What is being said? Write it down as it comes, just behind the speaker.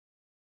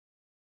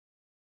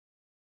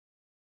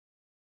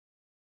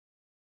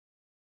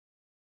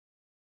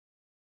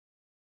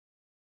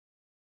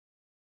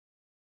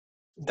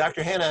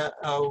Dr. Hanna,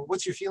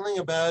 what's your feeling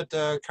about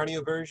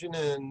cardioversion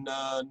and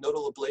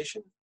nodal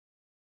ablation?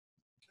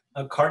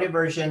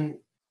 Cardioversion,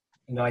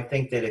 I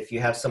think that if you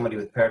have somebody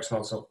with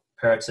paroxysmal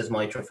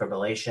atrial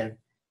fibrillation,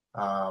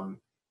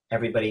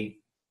 everybody,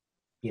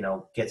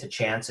 gets a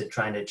chance at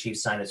trying to achieve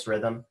sinus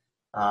rhythm.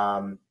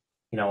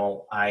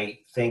 I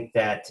think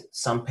that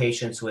some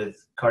patients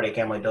with cardiac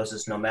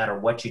amyloidosis, no matter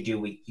what you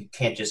do, you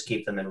can't just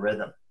keep them in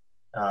rhythm.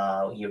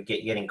 You're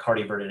getting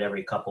cardioverted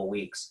every couple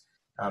weeks.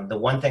 The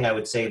one thing I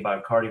would say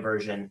about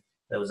cardioversion,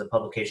 there was a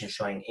publication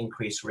showing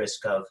increased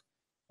risk of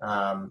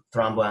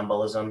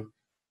thromboembolism.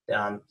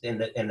 And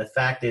the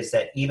fact is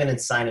that even in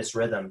sinus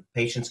rhythm,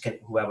 patients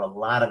who have a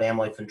lot of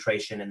amyloid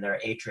filtration in their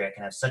atria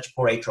can have such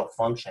poor atrial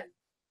function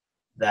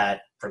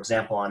that, for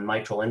example, on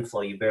mitral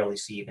inflow, you barely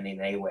see even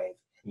an A wave.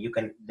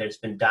 And there's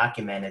been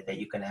documented that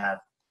you can have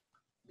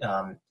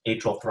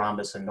atrial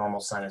thrombus in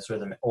normal sinus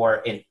rhythm,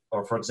 or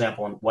for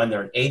example, when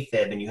they're in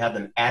AFib and you have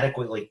them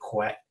adequately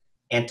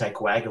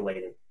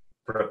anticoagulated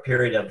for a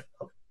period of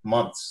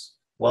months,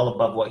 well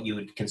above what you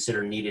would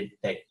consider needed,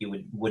 that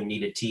you wouldn't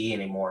need a TE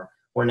anymore.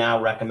 We're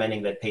now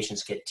recommending that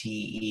patients get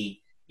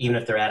TEE even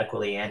if they're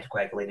adequately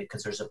anticoagulated,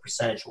 because there's a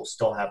percentage who will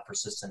still have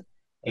persistent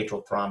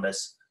atrial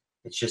thrombus.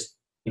 It's just,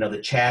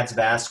 the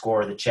CHADS-VAS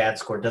score, the CHAD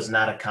score does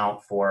not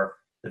account for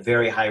the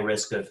very high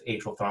risk of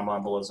atrial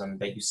thromboembolism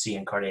that you see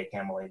in cardiac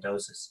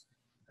amyloidosis.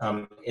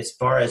 As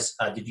far as,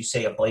 did you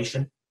say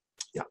ablation?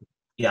 Yeah.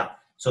 Yeah.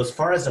 So as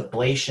far as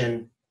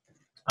ablation,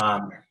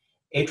 atrial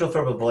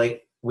fibrillation,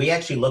 we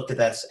actually looked at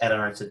that at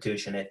our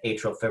institution at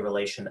atrial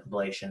fibrillation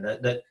ablation.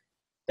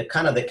 The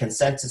kind of the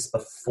consensus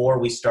before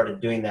we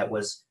started doing that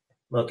was,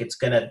 look,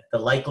 the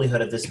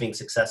likelihood of this being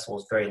successful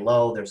is very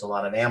low. There's a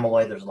lot of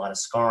amyloid, there's a lot of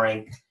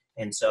scarring.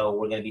 And so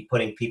we're going to be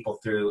putting people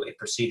through a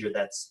procedure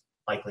that's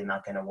likely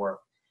not going to work.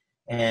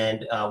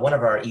 And one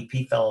of our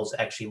EP fellows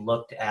actually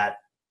looked at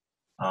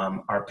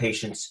our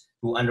patients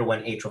who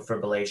underwent atrial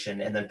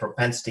fibrillation and then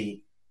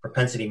propensity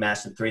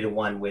matched in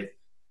 3-to-1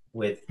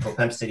 with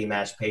propensity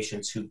matched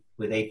patients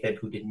with AFib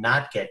who did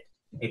not get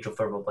atrial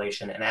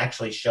fibrillation, and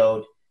actually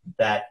showed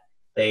that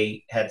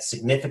they had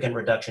significant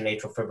reduction in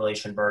atrial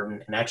fibrillation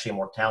burden and actually a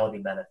mortality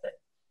benefit.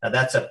 Now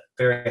that's a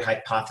very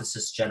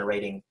hypothesis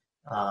generating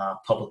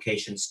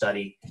publication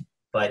study,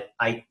 but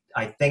I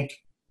think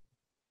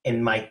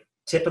in my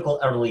typical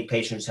elderly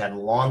patients had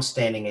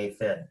long-standing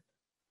AFib,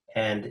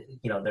 and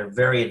they're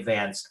very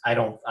advanced. I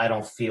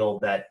don't feel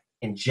that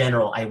in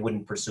general I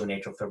wouldn't pursue an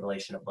atrial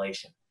fibrillation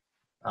ablation.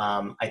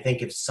 I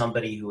think if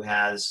somebody who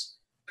has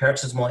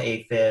paroxysmal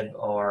AFib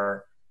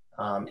or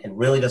and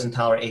really doesn't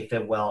tolerate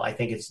AFib well, I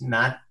think it's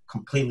not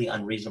completely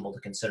unreasonable to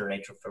consider an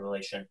atrial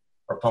fibrillation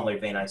or pulmonary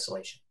vein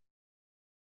isolation.